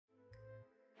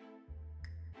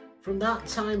From that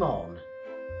time on,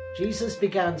 Jesus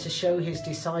began to show his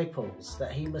disciples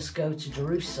that he must go to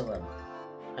Jerusalem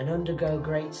and undergo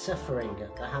great suffering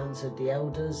at the hands of the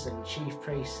elders and chief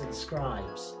priests and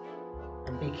scribes,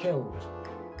 and be killed,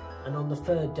 and on the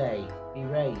third day be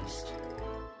raised.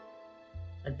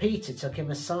 And Peter took him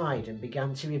aside and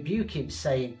began to rebuke him,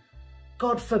 saying,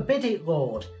 "God forbid it,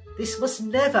 Lord, this must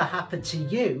never happen to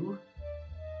you."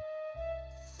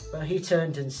 But he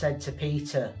turned and said to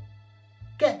Peter,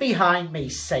 "Get behind me,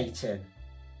 Satan.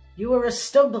 You are a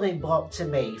stumbling block to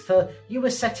me, for you are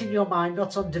setting your mind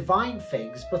not on divine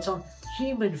things, but on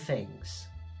human things."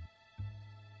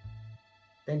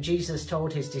 Then Jesus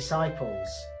told his disciples,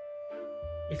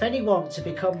 "If any want to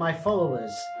become my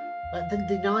followers, let them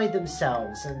deny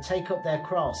themselves and take up their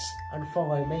cross and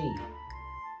follow me.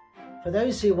 For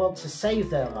those who want to save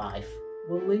their life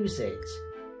will lose it,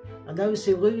 and those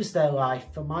who lose their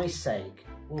life for my sake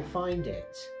will find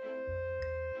it.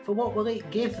 For what will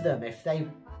it give them if they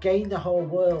gain the whole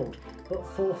world but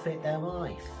forfeit their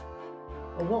life?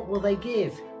 Or what will they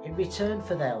give in return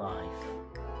for their life?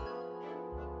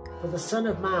 For the Son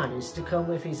of Man is to come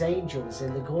with his angels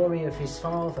in the glory of his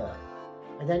Father,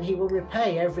 and then he will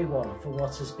repay everyone for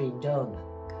what has been done.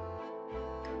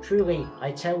 Truly,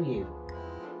 I tell you,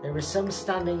 there are some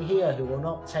standing here who will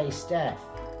not taste death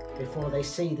before they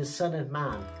see the Son of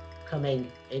Man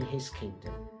coming in his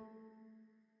kingdom."